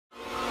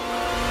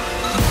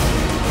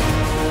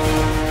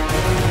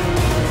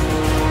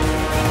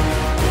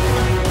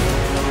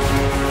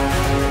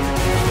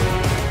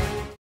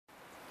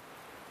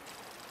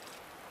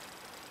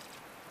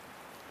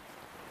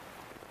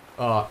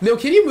No,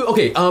 can you move?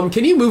 Okay,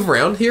 can you move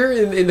around here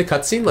in the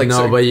cutscene? Like,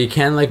 no, but you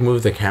can like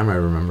move the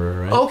camera.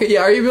 Remember, right? Okay,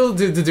 yeah. Are you able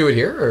to do it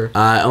here? Or?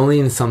 Only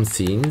in some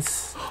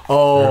scenes.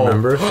 Oh,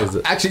 remember?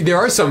 Actually, there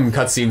are some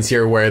cutscenes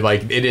here where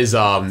like it is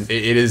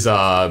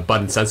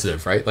button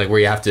sensitive, right? Like where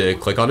you have to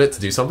click on it to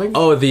do something.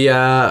 Oh, the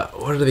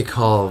what are they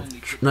called?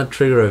 Not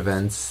trigger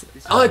events.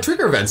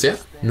 Trigger events, yeah.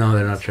 No,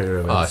 they're not trigger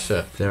events. Oh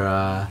shit.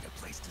 They're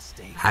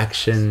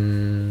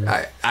action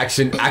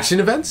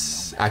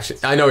events.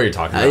 I know what you're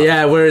talking about.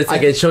 Yeah, where it's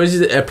like it shows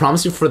you, it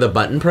prompts you for the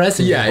button press,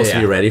 and you're supposed to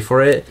be ready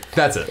for it.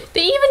 That's it.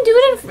 They even do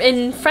it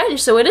in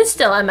French, so it is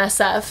still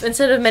MSF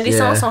instead of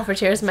Médecins Sans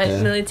Frontières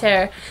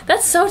Militaire.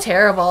 That's so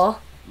terrible.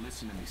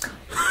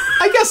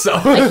 I guess so.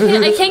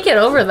 I can't get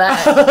over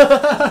that.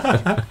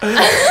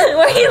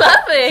 Why are you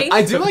laughing?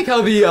 I do like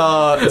how the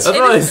that's what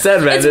I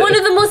said, man. It's one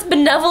of the most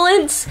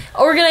benevolent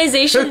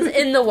organizations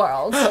in the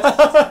world.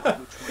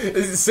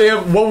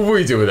 Sam, what would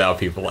we do without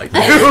people like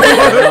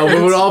that?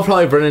 We would all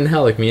probably burn in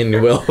hell, like me and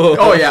you will.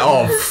 Oh yeah.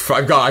 Oh,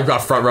 I've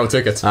got front row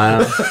tickets. I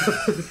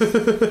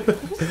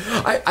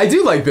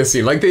do like this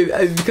scene, like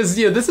because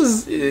this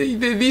is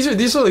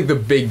these are like the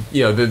big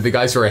the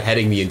guys who are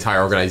heading the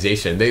entire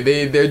organization.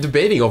 They're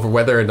debating over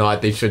whether or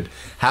not they should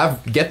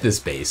get this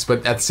base,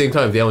 but at the same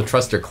time they don't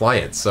trust their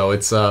clients. So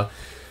it's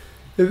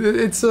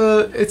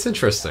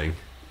interesting.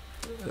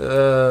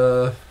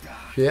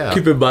 Yeah.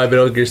 Keep in mind,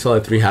 Metal Gear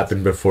Solid 3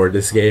 happened before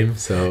this game,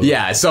 so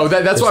yeah. So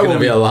that's why there's gonna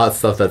be a lot of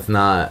stuff that's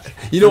not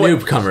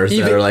newcomers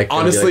even, that are like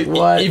honestly,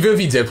 what? Even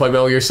if you did play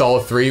Metal Gear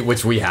Solid 3,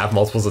 which we have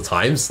multiples of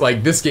times,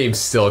 like this game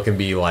still can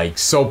be like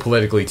so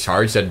politically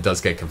charged that it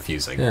does get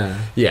confusing.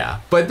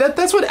 Yeah. But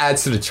that's what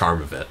adds to the charm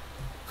of it.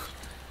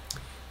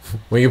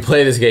 When you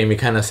play this game, you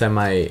kind of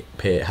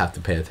have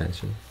to pay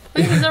attention.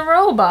 He's a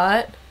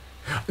robot.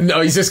 No,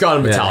 he's just got a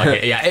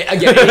metallic. Yeah,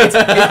 again, it's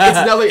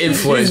another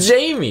influence. He's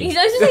Jamie. He's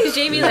just like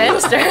Jamie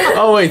Lannister.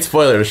 Oh wait,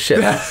 spoilers! Shit.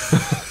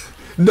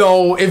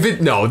 No,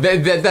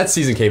 that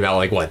season came out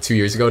like what 2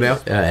 years ago now.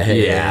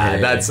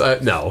 That's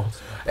no.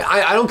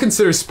 I don't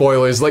consider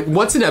spoilers. Like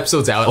once an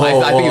episode's out,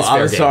 I think it's fair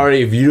game. I'm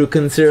sorry if you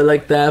consider it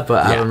like that,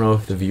 but I don't know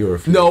if the viewer.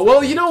 No,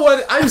 well, you know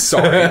what? I'm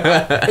sorry.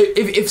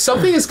 if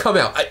something has come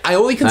out, I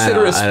only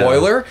consider a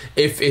spoiler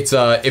if it's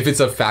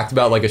a fact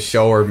about like a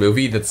show or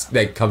movie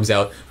that comes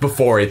out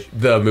before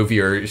the movie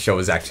or show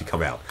has actually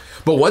come out.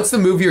 But once the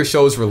movie or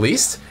show is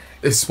released,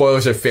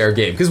 spoilers are fair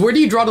game. Because where do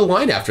you draw the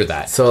line after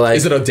that? So like,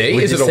 is it a day?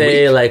 Is it a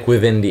week? Like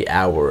within the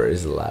hour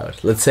is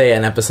allowed? Let's say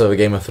an episode of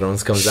Game of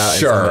Thrones comes out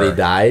and somebody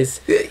dies.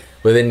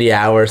 Within the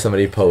hour,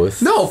 somebody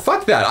posts. No,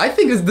 fuck that. I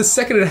think the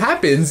second it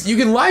happens, you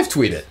can live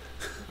tweet it.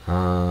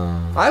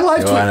 I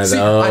live tweet. See,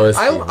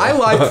 I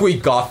live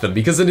tweet Gotham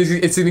because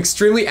it's an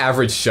extremely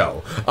average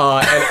show,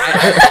 and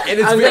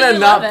it's I'm gonna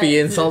not be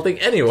insulting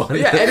anyone.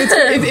 Yeah,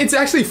 and it's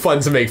actually fun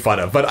to make fun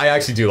of, but I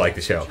actually do like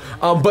the show.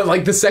 But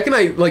like the second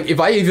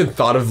if I even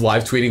thought of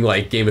live tweeting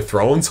like Game of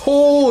Thrones,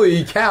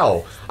 holy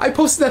cow! I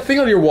posted that thing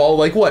on your wall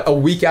like what, a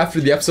week after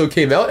the episode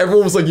came out.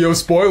 Everyone was like, "Yo,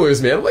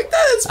 spoilers, man!" I'm like,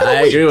 "That's."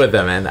 I agree with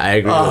them, man. I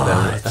agree with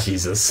them.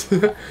 Jesus,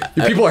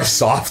 you people are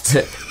soft.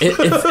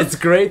 It's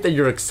great that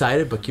you're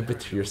excited, but keep it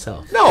to yourself.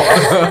 No,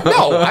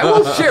 I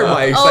won't share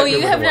my excitement. Oh,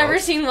 you have never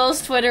seen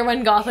Will's Twitter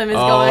when Gotham is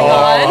going on.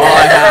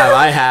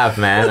 I have,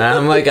 man.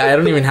 I'm like, I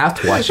don't even have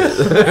to watch it.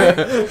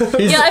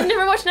 Yeah, I've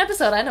never watched an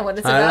episode. I know what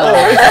it's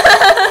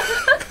about.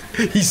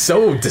 He's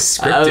so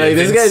descriptive.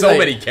 This guy's so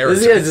many characters.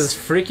 This guy's just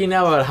freaking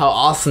out about how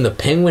awesome the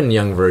Penguin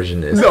Young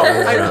version is. No,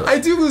 I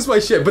do lose my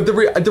shit, but the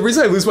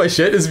reason I lose my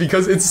shit is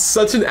because it's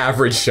such an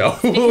average show.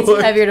 Because you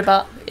have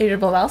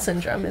irritable bowel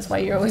syndrome is why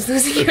you're always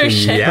losing your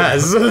shit.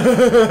 Yes.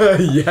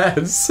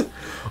 Yes.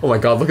 Oh my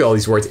god, look at all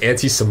these words.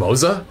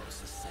 Anti-Samosa?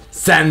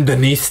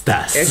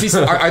 Sandinistas.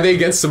 Are they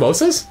against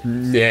samosas?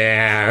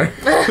 Nah.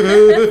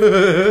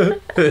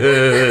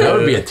 That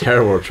would be a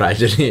terrible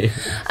tragedy.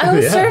 I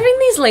was serving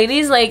these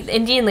ladies, like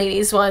Indian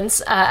ladies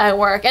once at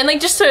work, and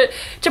like just to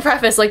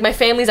preface, like my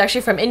family's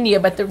actually from India,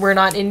 but we're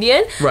not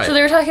Indian. Right. So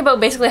they were talking about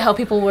basically how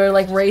people were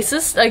like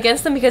racist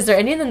against them because they're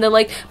Indian, and they're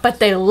like, but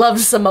they love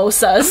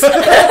samosas.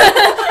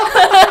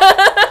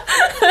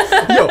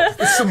 Yo,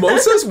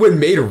 samosas when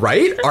made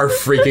right are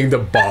freaking the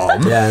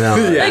bomb. Yeah, no.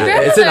 Yeah. My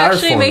grandmother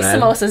actually makes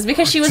samosas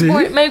because she was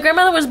born. My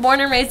grandmother was born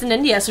and raised in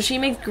India, so she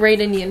makes great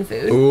Indian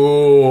food.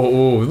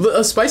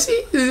 Ooh, spicy?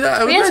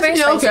 Yeah, it's very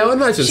spicy. Okay, I would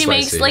imagine she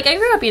makes like I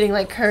grew up eating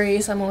like curry,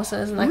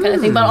 samosas, and that kind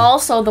of thing, but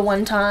also the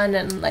wonton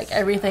and like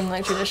everything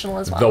like traditional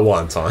as well. The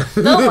wonton.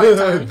 The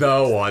wonton. The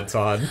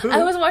wonton.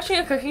 I was watching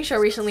a cooking show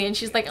recently, and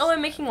she's like, "Oh,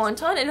 I'm making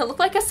wonton," and it looked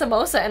like a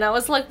samosa, and I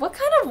was like, "What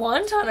kind of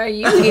wonton are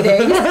you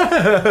eating?"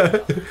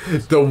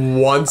 The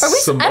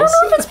samosa. I don't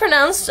know if it's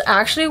pronounced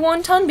actually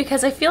wonton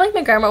because I feel like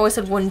my grandma always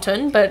said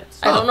wonton, but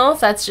I don't know if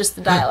that's just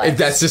the dialect.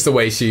 That's just the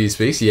way she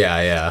speaks.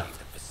 Yeah.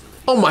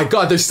 Oh my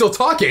god, they're still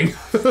talking. I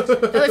feel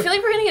like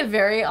we're gonna get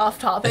very off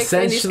topic in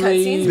these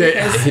Essentially,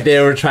 cutscenes. they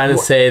were trying to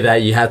say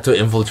that you had to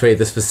infiltrate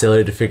this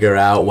facility to figure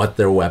out what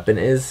their weapon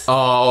is.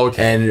 Oh,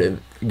 okay.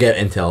 And get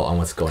intel on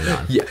what's going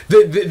on. Yeah,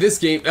 this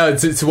game,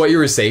 to what you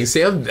were saying,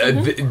 Sam,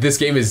 this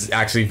game is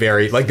actually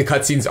very, like, the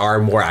cutscenes are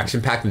more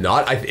action-packed than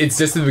not. It's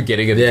just the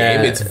beginning of the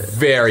game. It's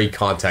very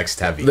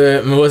context-heavy.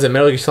 Was it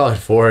Metal Gear Solid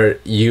 4,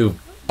 you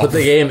put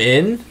the game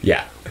in?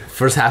 Yeah.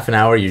 First half an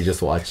hour, you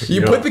just watch.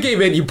 You put the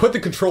game in, you put the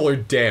controller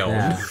down.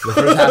 Yeah, the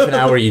first half an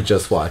hour, you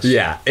just watch.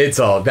 Yeah, it's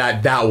all,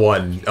 that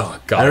one,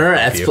 oh, God. I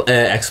remember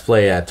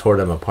X-Play tore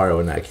them apart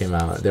when that came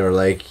out. They were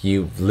like,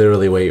 you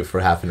literally wait for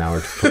half an hour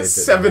to play.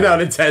 7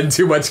 out of 10,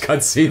 too much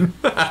cutscene.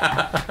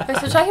 Okay,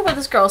 so talking about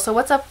this girl, so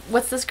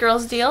what's this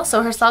girl's deal?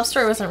 So her sob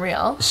story wasn't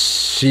real.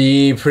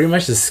 She pretty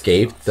much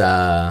escaped.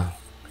 Pause.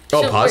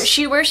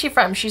 Where's she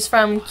from? She's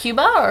from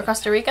Cuba or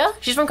Costa Rica?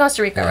 She's from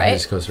Costa Rica, right?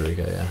 She's Costa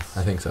Rica, yeah.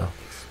 I think so.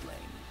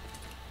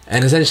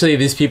 And essentially,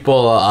 these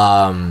people,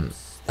 I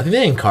think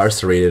they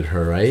incarcerated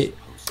her, right?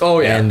 Oh,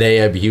 yeah. And they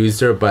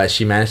abused her, but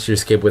she managed to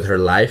escape with her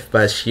life.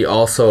 But she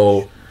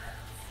also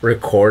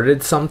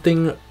recorded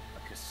something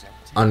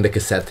on the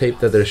cassette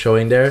tape that they're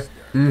showing there.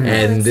 Mm-hmm.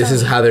 And this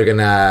is how they're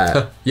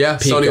gonna... yeah,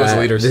 Sony was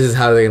the leaders. This is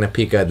how they're gonna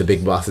pique the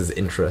big boss's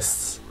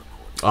interests.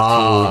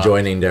 To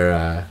joining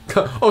their...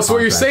 so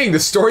what you're saying, the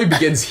story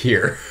begins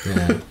here.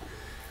 Yeah.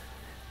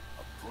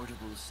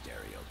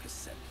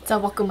 It's a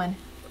Walkman.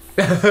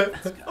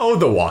 Oh,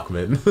 the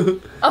Walkman.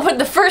 Oh, but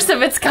the first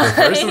of its kind.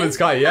 First of its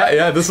kind,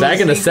 yeah. This Back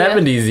in the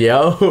 70s,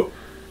 yo.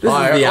 This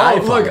is the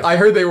iPhone. Look, I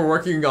heard they were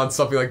working on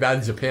something like that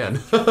in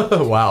Japan.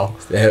 Wow.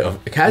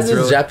 Kaz is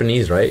really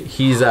Japanese, right?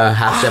 He's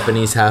half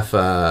Japanese, half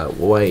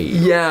white.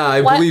 Yeah,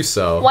 I believe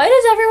so. Why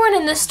does everyone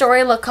in this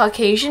story look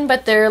Caucasian,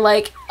 but they're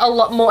like a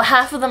lot more?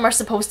 Half of them are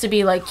supposed to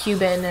be like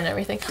Cuban and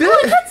everything.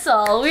 Oh, that's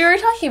all. We were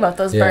talking about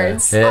those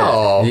birds. Yeah.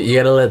 Oh. You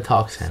gotta let it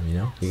talk, Sam. You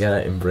know, you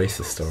gotta embrace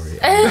the story,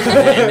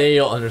 and then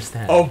you'll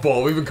understand. Oh,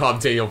 boy, we've been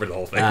commentating over the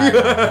whole thing.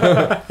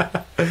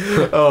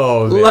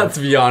 Oh, man. Let's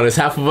be honest.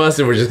 Half of us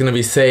were just gonna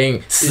be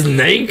saying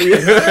snake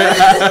and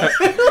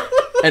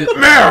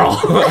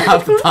Meryl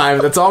half the time.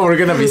 That's all we're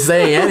gonna be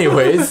saying,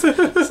 anyways.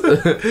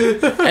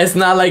 It's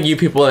not like you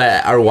people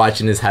that are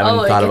watching this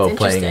haven't thought about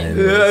playing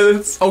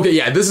it. Okay,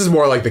 yeah, this is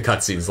more like the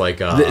cutscenes. Like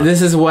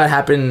this is what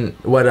happened.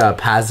 What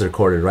Paz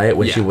recorded, right,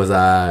 when she was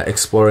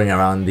exploring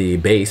around the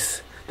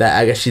base. That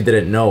I guess she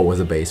didn't know was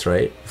a base,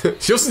 right?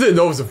 She also didn't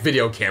know it was a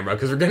video camera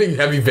because we're getting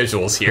heavy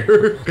visuals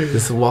here.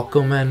 This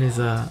Walkman is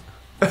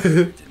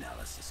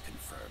analysis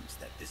confirms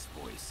that this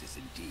voice is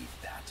indeed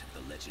that of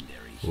the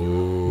legendary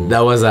hero. That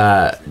was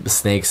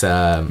Snake's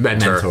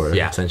mentor,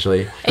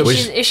 essentially.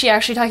 Is she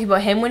actually talking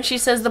about him when she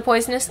says the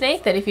poisonous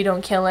snake? That if you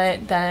don't kill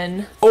it,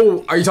 then...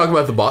 Oh, are you talking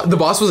about the boss? The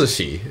boss was a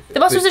she. The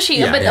boss was a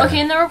she,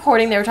 okay, in the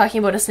recording they were talking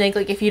about a snake,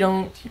 like if you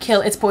don't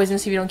kill it's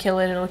poisonous, if you don't kill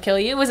it, it'll kill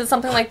you. Was it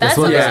something like that?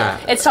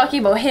 It's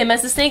talking about him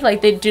as the snake, like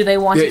do they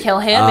want to kill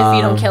him? If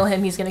you don't kill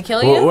him, he's gonna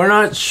kill you? We're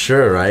not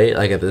sure, right?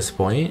 Like at this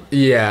point?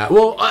 Yeah,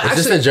 well... it's actually,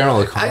 just a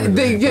general comment.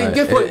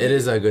 It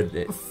is a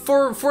good...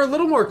 For a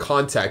little more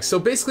context, so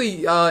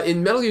basically,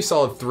 in Metal Gear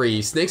Solid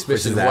 3, Snake's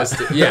mission was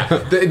to,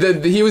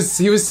 he was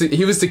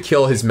to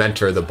kill his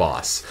mentor, the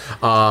boss,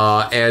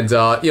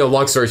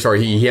 long story short,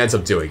 he ends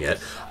up doing it,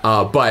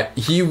 but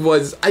he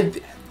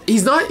wasn't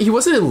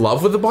in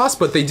love with the boss,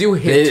 but they do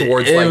hint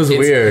towards it was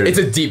weird. It's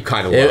a deep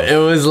kind of love. It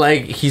was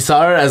like he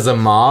saw her as a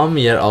mom,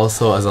 yet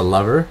also as a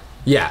lover.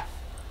 Yeah.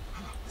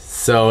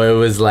 So it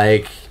was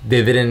like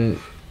they didn't.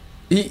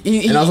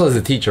 And also as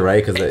a teacher,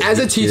 right? Because as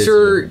a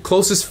teacher,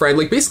 closest friend,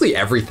 like basically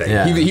everything.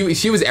 Yeah.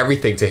 She was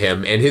everything to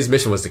him, and his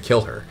mission was to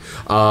kill her.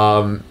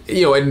 And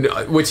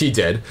which he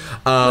did.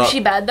 Was she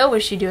bad though?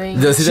 Was she doing?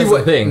 That's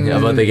the thing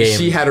about the game.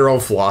 She had her own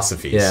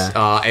philosophies,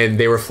 and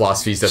they were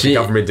philosophies that the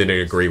government didn't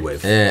agree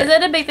with. Is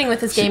that a big thing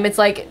with this game? It's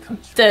like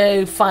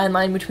the fine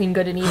line between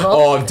good and evil.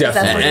 Oh,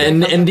 definitely.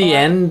 And in the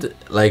end,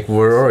 like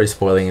we're already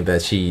spoiling it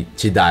that she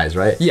dies,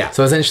 right? Yeah.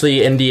 So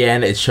essentially, in the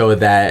end, it showed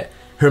that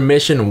her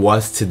mission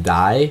was to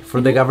die for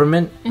the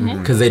government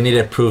because they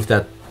needed proof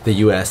that the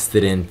U.S.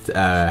 didn't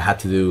have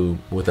to do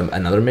with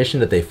another mission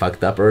that they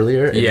fucked up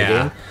earlier in the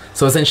game.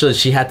 So essentially,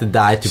 she had to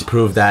die to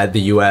prove that the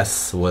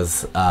U.S.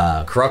 was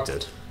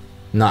corrupted.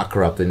 Not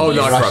corrupted. Oh,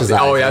 not corrupted.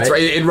 That's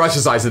right. In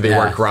Russia's eyes, that they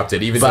weren't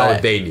corrupted, even though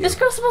they knew. This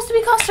girl's supposed to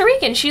be Costa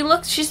Rican.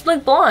 She's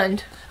like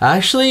blonde.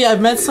 Actually, I've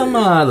met some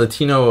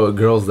Latino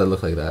girls that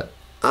look like that.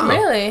 Oh.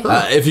 Really?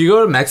 If you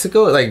go to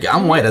Mexico, like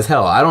I'm white as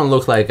hell. I don't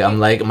look like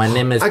my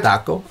name is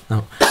Taco.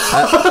 No.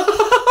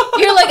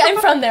 You're like, I'm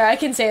from there. I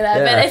can say that.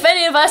 But if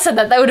any of us said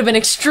that, that would have been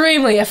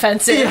extremely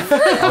offensive.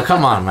 Oh,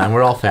 come on, man.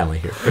 We're all family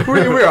here.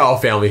 We're all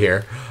family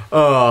here.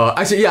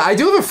 Actually, I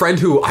do have a friend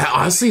who I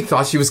honestly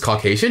thought she was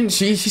Caucasian.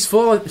 She's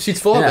full of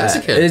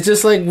Mexican. It's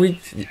just like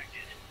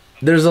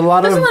there's a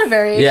lot of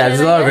variation. Yeah,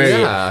 there's a lot of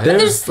variation.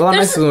 There's a lot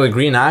of Mexicans with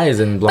green eyes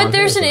and blonde But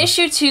there's an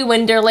issue too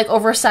when they're like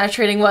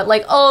oversaturating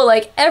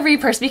every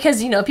person,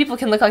 because people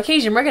can look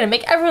Caucasian. We're gonna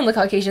make everyone look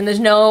Caucasian. There's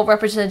no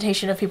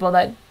representation of people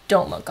that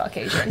don't look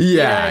Caucasian.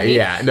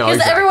 Yeah, no,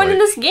 because everyone in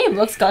this game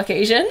looks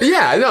Caucasian.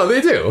 Yeah, no,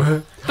 they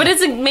do. But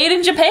it's made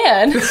in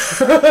Japan.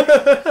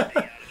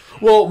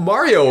 Well,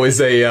 Mario is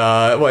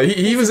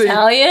he was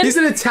Italian? He's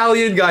an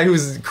Italian guy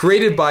who's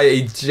created by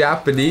a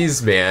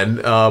Japanese man,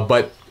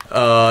 but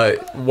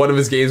one of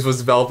his games was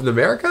developed in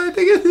America, I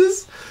think it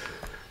is.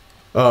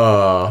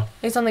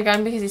 He's on the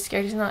ground because he's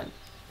scared. He's not.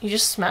 You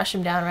just smash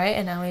him down, right?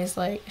 And now he's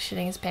like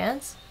shitting his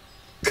pants.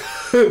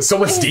 So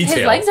much detail.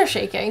 His legs are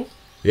shaking.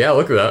 Yeah,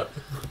 look at that.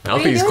 I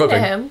don't think he's clipping.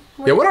 Him?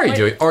 Yeah, what are you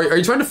doing? Are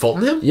you trying to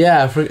Fulton him?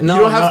 Yeah, no,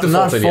 you don't have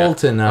not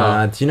Fulton.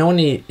 Do you know when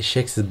he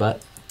shakes his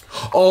butt?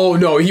 Oh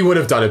no, he would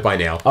have done it by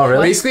now. Oh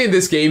really? Basically, in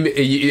this game,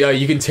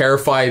 you can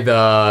terrify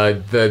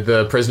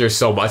the prisoners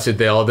so much that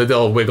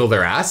they'll wiggle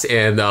their ass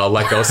and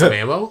let go some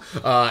ammo,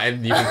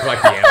 and you can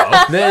collect the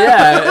ammo.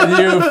 Yeah,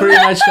 you pretty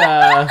much.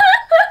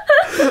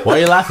 Why are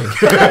you laughing?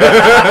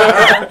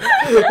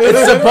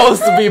 It's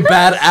supposed to be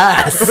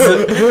badass.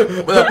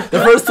 The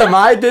first time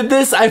I did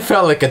this, I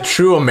felt like a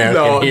true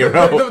American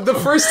hero. The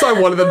first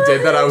time one of them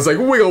did that, I was like,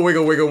 wiggle,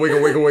 wiggle, wiggle,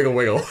 wiggle, wiggle, wiggle,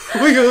 wiggle,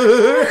 wiggle.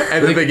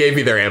 And then they gave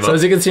me their ammo. So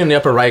as you can see in the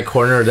upper right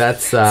corner,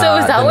 that's so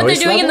is that what they're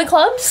doing in the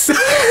clubs?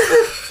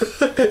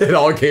 It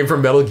all came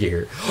from Metal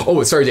Gear.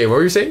 Oh, sorry, Dave. What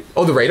were you saying?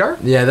 Oh, the radar?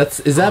 Yeah,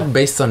 is that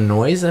based on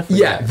noise?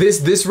 Yeah,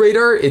 this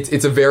radar.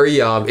 It's a very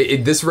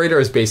this radar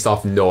is based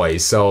off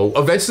noise. So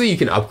eventually you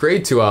can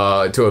upgrade to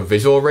a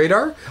visual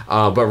radar.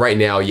 But right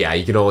now, yeah,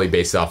 you can only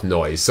base it off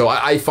noise. So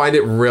I find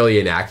it really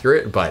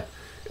inaccurate. But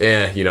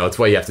it's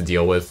what you have to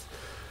deal with.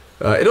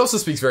 It also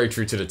speaks very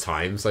true to the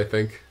times, I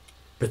think.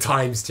 The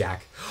times,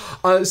 Jack.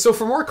 So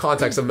for more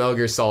context on Metal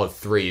Gear Solid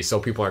 3,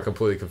 so people aren't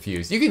completely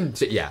confused, you can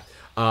yeah,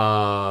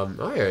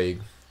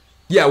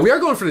 we are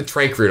going for the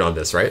trank route on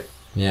this, right?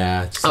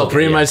 Yeah. So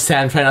pretty much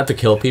Sam trying not to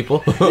kill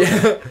people. You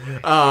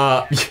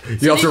have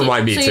to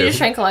remind me too. So you just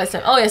tranquilized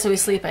him. Oh yeah, so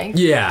he's sleeping.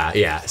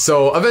 Yeah.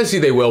 So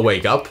eventually they will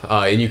wake up,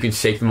 and you can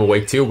shake them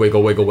awake too.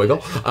 Wiggle, wiggle, wiggle.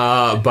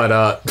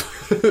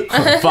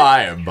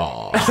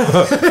 Fireball.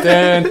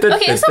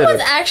 Okay, if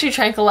someone's actually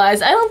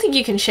tranquilized, I don't think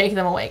you can shake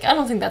them awake. I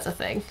don't think that's a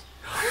thing.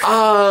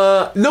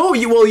 No,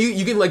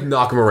 you can like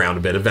knock them around a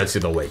bit. Eventually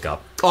they'll wake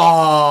up.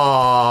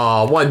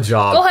 Oh, one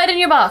job. Go hide in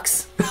your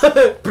box.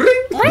 That's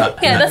all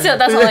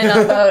I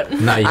know about.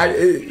 Not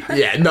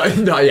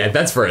yet.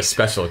 That's for a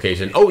special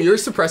occasion. Oh, your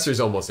suppressor's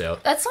almost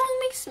out. That song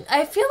makes.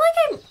 I feel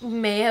like I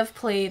may have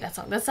played that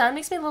song. That sound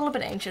makes me a little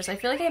bit anxious. I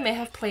feel like I may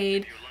have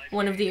played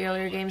one of the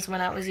earlier games when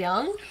I was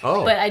young.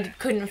 Oh. But I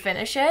couldn't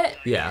finish it.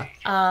 Yeah.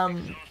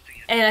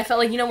 And I felt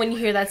like, when you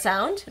hear that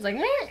sound, it's like,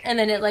 meh, and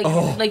then it like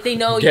they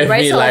know you,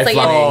 right? So it's like,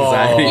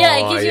 anxiety. Yeah,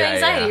 it gives you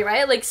anxiety,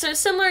 right? Like, so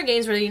similar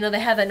games where, they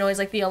have that noise,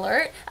 like the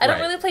alert. I don't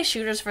really play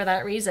shooters for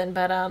that reason,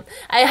 but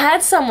I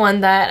had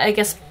someone that I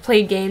guess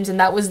played games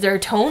and that was their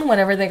tone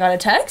whenever they got a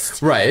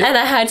text. Right. And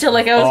I had to, you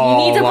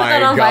need to put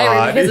that on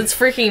vibrate because it's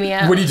freaking me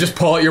out. Would you just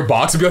pull out your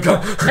box and be like,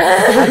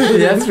 Actually,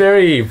 that's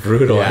very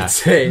brutal, I'd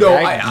say. No,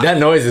 that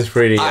noise is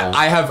pretty...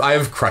 I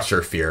have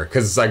crusher fear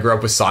because I grew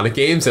up with Sonic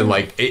games and,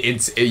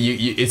 it's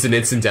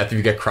an instant death if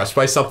you get crushed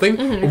by something.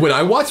 Mm-hmm. When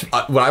I watch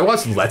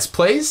Let's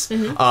Plays,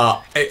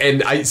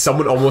 and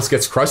someone almost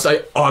gets crushed,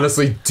 I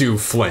honestly do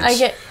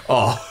flinch.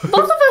 Both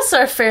of us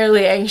are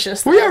fairly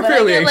anxious. We are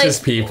fairly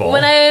anxious people.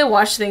 When I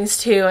watch things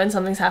too and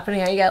something's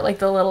happening, I get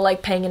the little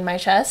pang in my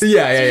chest.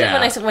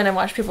 Yeah. When I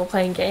watch people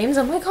playing games,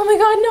 I'm like, oh my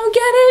god, no,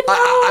 get it.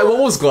 No. I'm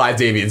almost glad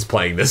Damien's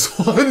playing this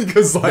one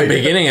because the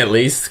beginning at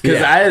least,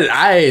 because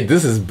I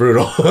this is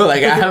brutal. I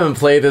haven't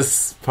played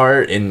this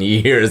part in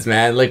years,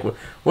 man.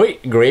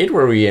 What grade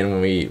were we in when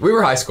we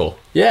were high school?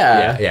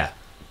 Yeah.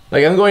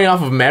 I'm going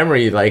off of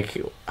memory.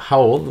 How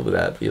old would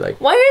that be?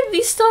 Why are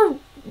these still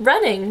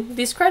running?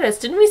 These credits?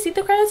 Didn't we see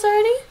the credits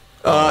already?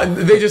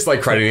 They just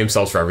crediting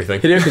themselves for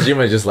everything. Hideo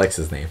Kojima just likes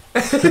his name.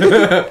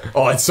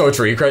 Oh, it's so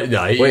true.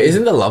 Wait,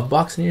 isn't the love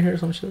box in your hair or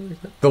some shit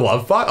like that? The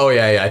love box? Oh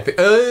yeah. I think,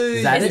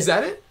 is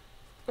that it?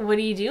 What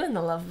do you do in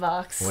the love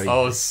box?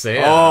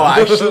 Sam. Oh,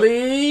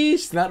 actually,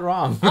 she's not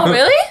wrong. Oh,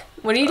 really?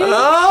 What are you doing?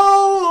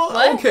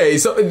 Oh, okay.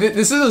 So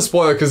this isn't a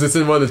spoiler because it's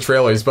in one of the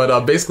trailers,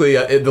 but basically,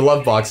 in the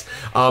love box,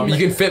 you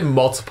can fit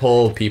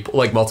multiple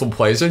people, multiple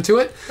players into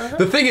it. Uh-huh.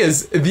 The thing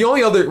is, the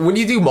only other when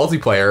you do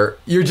multiplayer,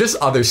 you're just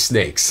other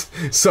snakes,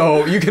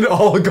 so you can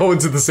all go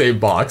into the same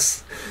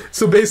box.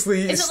 So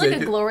basically, is it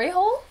like a glory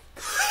hole?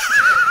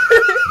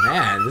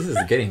 Man, this is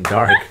getting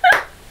dark.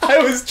 I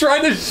was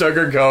trying to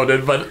sugarcoat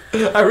it, but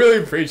I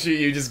really appreciate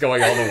you just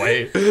going all the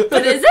way.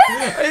 But is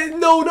it?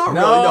 No, not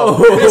really. No.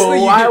 Basically,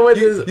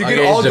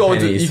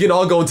 you can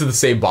all go into the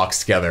same box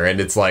together,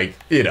 and it's And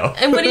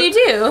what do you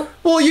do?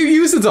 Well, you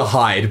use it to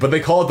hide, but they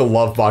call it the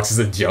love box as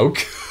a joke.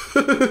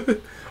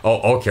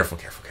 Oh, careful.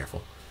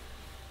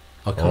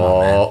 Oh, come on,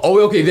 man. Oh,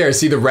 okay, there.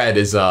 See, the red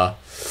is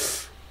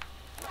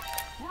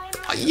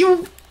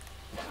you.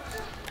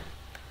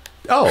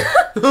 Oh.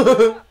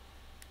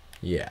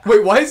 Yeah.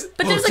 Wait, why is...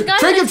 But there's a guy...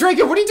 Drink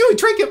him! What are you doing?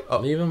 Drink him!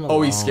 Oh. Leave him alone.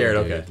 Oh, he's scared,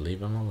 dude. okay.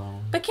 Leave him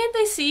alone. But can't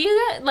they see you?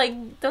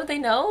 Don't they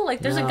know?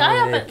 There's a guy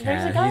up there.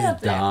 There's a guy up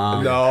there.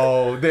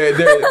 No,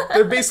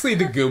 they're basically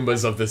the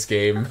Goombas of this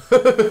game.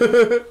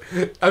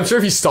 I'm sure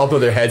if you stomp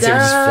on their heads, they're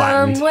just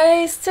flattened. Dumb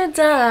ways to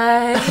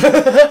die. I'm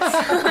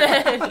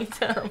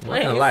not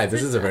gonna lie,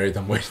 this is a very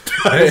dumb way to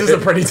die. This is a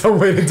pretty dumb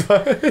way to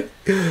die.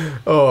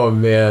 Oh,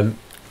 man.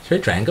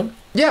 Should I drink him?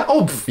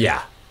 Yeah,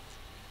 yeah.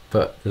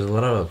 But there's a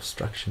lot of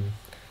obstruction.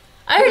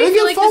 I already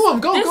feel like follow this, him.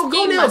 Go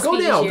game now. must Go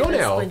be now. easier Go than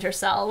now. Splinter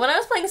Cell. When I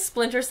was playing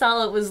Splinter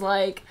Cell, it was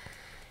like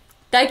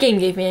that game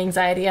gave me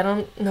anxiety. I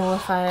don't know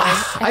if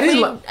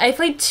I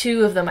played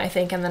 2 of them, I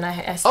think, and then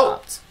I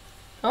stopped.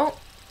 Oh.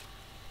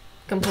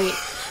 Complete.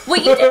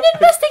 Wait, you didn't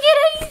investigate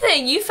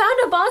anything. You found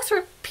a box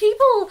where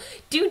people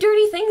do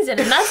dirty things in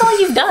it, and that's all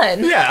you've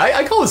done. Yeah,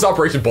 I call this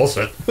Operation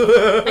Bullshit.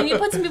 And you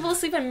put some people to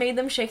sleep and made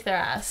them shake their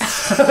ass.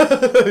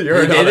 They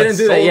didn't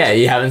do that yet.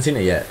 You haven't seen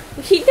it yet.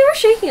 They were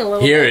shaking a little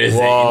Here bit. is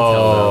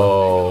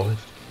Whoa.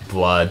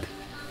 Blood.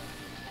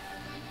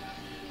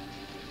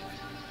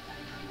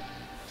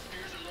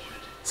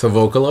 So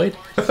Vocaloid?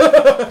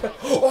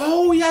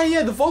 Oh,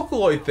 yeah, the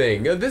Vocaloid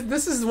thing.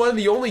 This is one of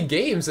the only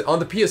games, on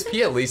the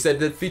PSP at least,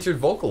 that featured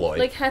Vocaloid.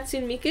 Like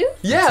Hatsune Miku?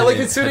 Yeah, like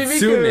Hatsune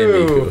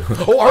Miku.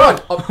 Miku. Oh,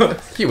 alright. Oh,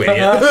 you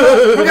idiot.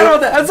 Forgot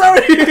about that. I'm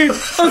sorry.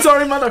 I'm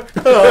sorry, mother.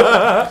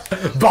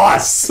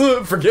 Boss,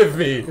 forgive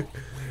me.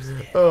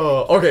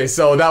 Oh, okay,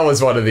 so that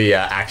was one of the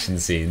action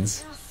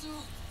scenes.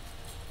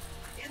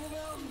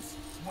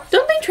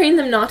 Don't they train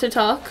them not to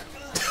talk?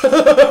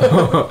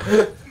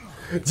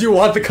 Do you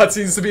want the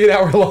cutscenes to be an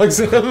hour long,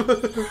 Sam?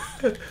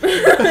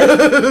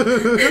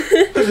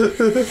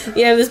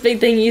 Yeah, this big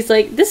thing, he's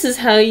like, this is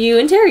how you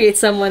interrogate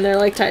someone. They're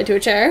like tied to a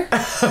chair.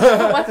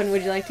 What weapon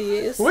would you like to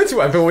use? Which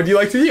weapon would you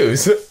like to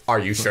use? Are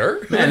you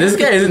sure? Man, this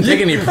guy isn't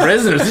taking any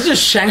prisoners. He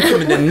just shanked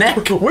him in the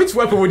neck. Which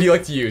weapon would you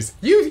like to use?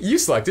 You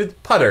selected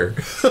putter.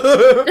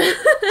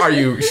 Are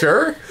you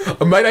sure?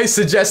 Might I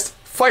suggest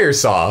fire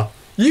saw?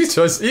 You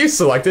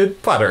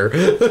selected putter.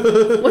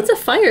 What's a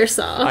fire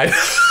saw?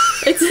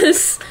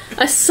 It's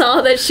a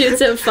saw that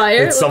shoots at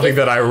fire. It's something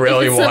that I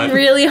really want. Some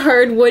really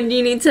hard wood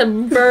you need to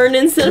burn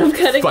instead of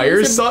cutting.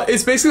 Fire saw?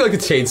 It's basically like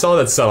a chainsaw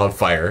that's set on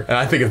fire, and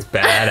I think it's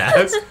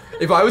badass.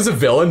 If I was a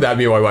villain, that'd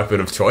be my weapon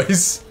of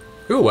choice.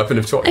 Ooh, weapon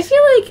of choice. I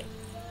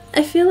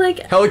feel like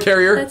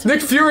Helicarrier,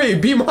 Nick Fury,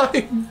 be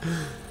mine.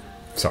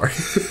 Sorry.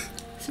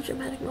 It's a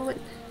dramatic moment.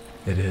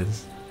 It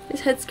is.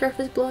 His headscarf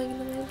is blowing in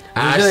the wind.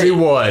 Ashley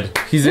Wood.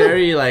 He's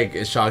very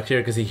like shocked here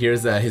because he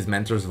hears his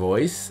mentor's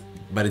voice,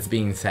 but it's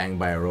being sang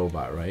by a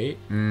robot, right?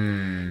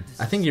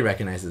 I think he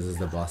recognizes as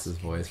the boss's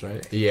voice,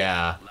 right?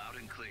 Yeah. Loud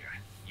and clear.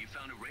 You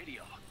found a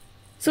radio.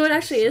 So it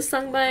actually is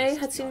sung by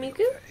Hatsune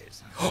Miku?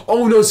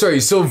 Oh no, sorry.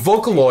 So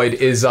Vocaloid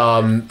is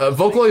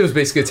Vocaloid was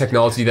basically a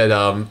technology that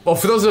well,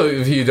 for those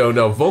of you who don't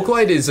know,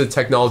 Vocaloid is a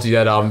technology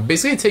that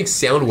basically takes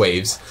sound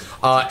waves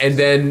and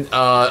then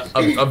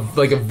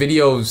like a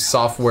video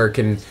software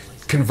can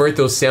convert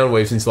those sound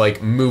waves into like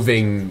a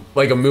moving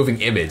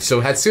image.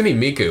 So Hatsune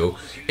Miku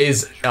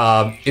is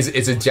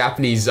a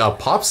Japanese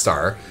pop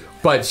star,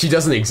 but she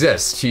doesn't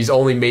exist. She's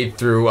only made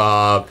through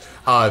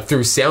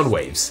sound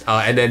waves,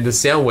 and then the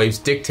sound waves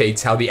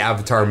dictates how the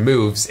avatar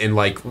moves in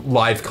like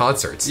live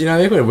concerts. You know,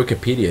 they could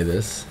Wikipedia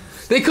this.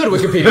 They could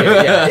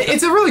Wikipedia. Yeah,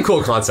 it's a really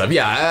cool concept.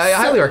 Yeah, I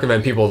highly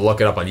recommend people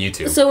look it up on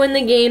YouTube. So in the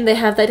game, they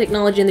have that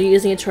technology and they're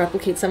using it to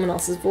replicate someone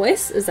else's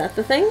voice. Is that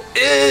the thing?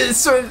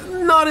 So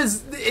not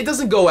as it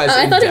doesn't go as.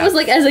 I thought it was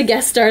like as a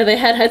guest star. They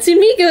had Hatsune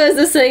Miku as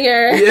the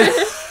singer. Yeah.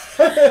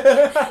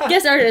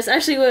 Guest artist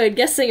Ashley Wood,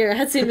 guest singer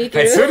Hatsune Miku.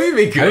 Hatsune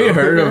Miku. Have you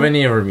heard of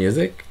any of her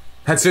music?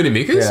 Hatsune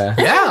Miku's? Yeah.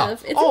 Yeah.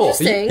 It's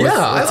interesting.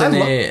 Yeah. What's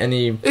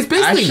any? It's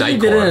basically I actually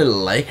Nightcore.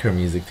 didn't like her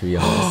music, to be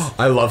honest.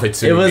 I love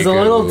Hatsune Miku. It was a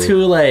little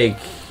too like.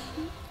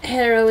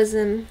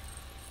 Heroism.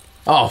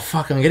 Oh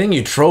fuck! I'm getting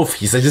you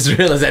trophies. I just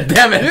realized that.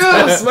 Damn it!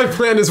 Yes, my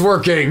plan is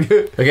working.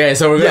 Okay,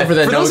 so we're going for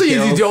the for no those of you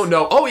kills. who don't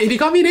know, oh, and he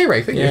got me an A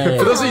rank. Thank you. Yeah.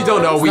 For those of you who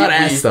don't know, It's not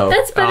S though.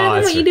 That's better than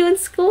that's what you true. do in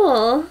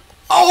school.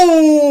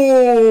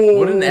 Oh,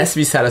 Wouldn't S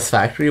be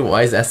satisfactory?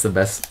 Why is S the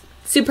best?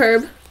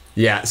 Superb.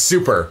 Yeah,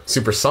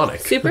 supersonic.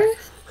 Super?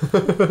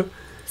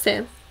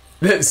 Sam.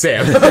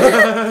 Sam.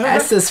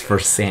 S is for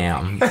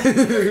Sam.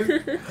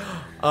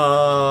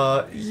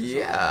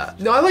 Yeah.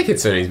 No, I like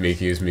Hatsune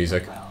Miku's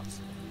music.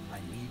 I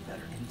need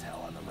better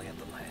intel on the lay of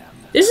the land.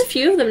 There's a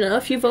few of them now,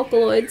 a few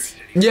Vocaloids.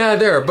 Yeah,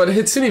 there, but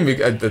Hatsune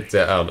Miku. I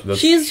don't know,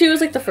 She was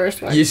like the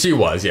first one. yeah, she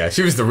was. Yeah,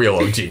 she was the real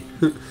OG.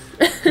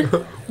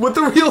 With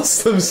the real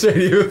Slim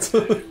Shady.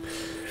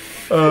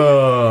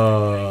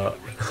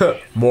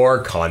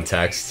 More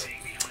context.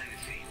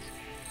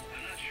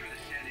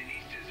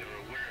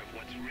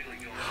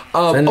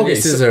 Okay,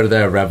 Sandinistas are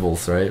the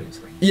rebels, right?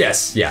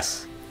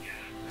 yes.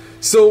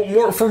 So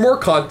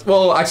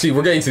well, actually,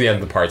 we're getting to the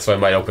end of the part, so I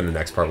might open the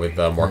next part with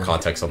more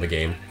context on the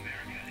game.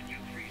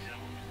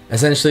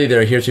 Essentially,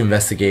 they're here to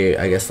investigate,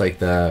 I guess, like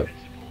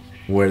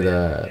where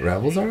the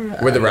rebels are.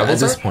 Where the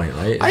rebels at this are? point,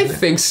 right? I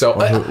think so.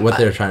 Or what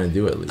they're trying to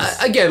do, at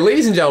least. Again,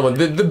 ladies and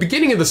gentlemen, the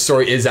beginning of the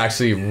story is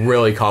actually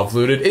really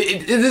convoluted.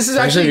 This is Especially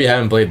actually if you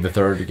haven't played the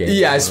third game.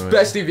 yeah,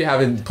 especially if you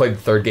haven't played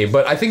the third game.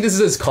 But I think this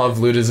is as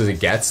convoluted as it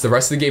gets. The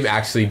rest of the game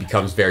actually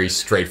becomes very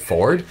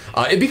straightforward.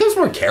 It becomes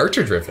more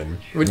character driven.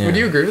 Would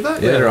you agree with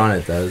that? Later on,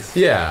 it does.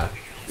 Yeah.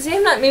 See,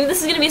 maybe this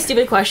is going to be a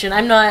stupid question.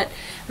 I'm not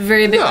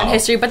very big on No.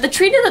 history, but the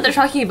treaty that they're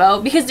talking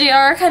about, because they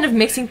are kind of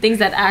mixing things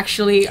that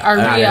actually are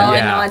real yeah.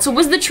 and not. So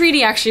was the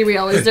treaty actually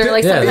real? Is there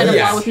like some Yeah, kind of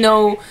yes. law with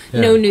no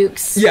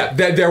nukes? Yeah,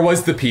 there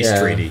was the peace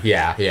Yeah. treaty.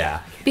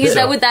 Yeah. Because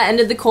that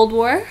ended the Cold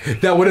War?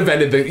 That would have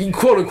ended the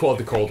quote-unquote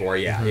the Cold War,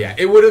 yeah. Yeah.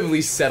 It would have at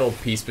least settled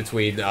peace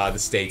between the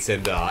States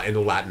and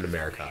Latin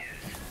America.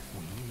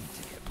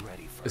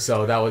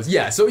 So that was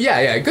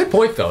good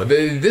point though.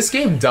 This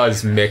game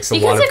does mix a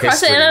lot of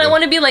history. And I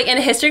want to be like in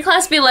a history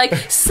class, be like,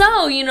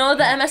 so the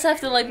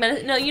MSF,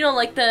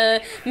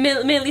 the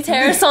the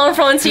Militaire Sans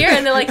Frontières,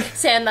 and they're like,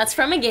 Sam, that's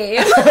from a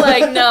game.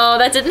 Like, no,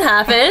 that didn't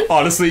happen.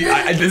 Honestly,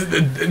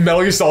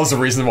 Metal Gear Solid is the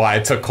reason why I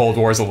took Cold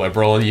War as a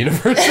liberal in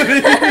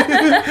university,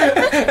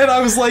 and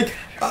I was like,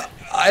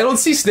 I don't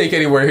see Snake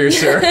anywhere here,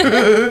 sir.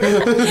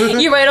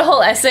 You write a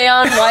whole essay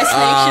on why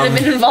Snake should have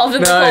been involved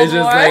in the Cold War? No, it's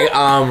just like,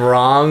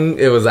 wrong.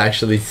 It was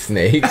actually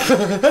Snake.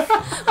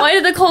 Why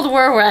did the Cold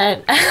War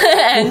end?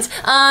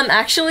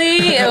 Actually,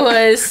 it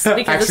was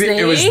because of Snake.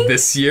 It was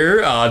this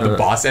year. The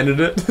boss ended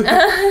it.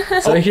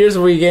 So here's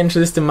where we get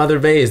introduced to Mother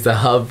Base, the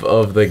hub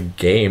of the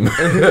game.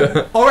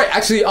 All right.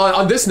 Actually,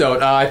 on this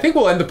note, I think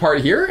we'll end the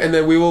part here, and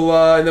then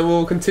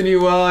we'll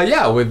continue.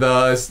 With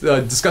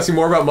discussing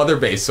more about Mother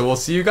Base. So we'll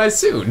see you guys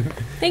soon.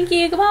 Thank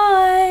you.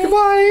 Goodbye.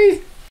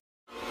 Goodbye.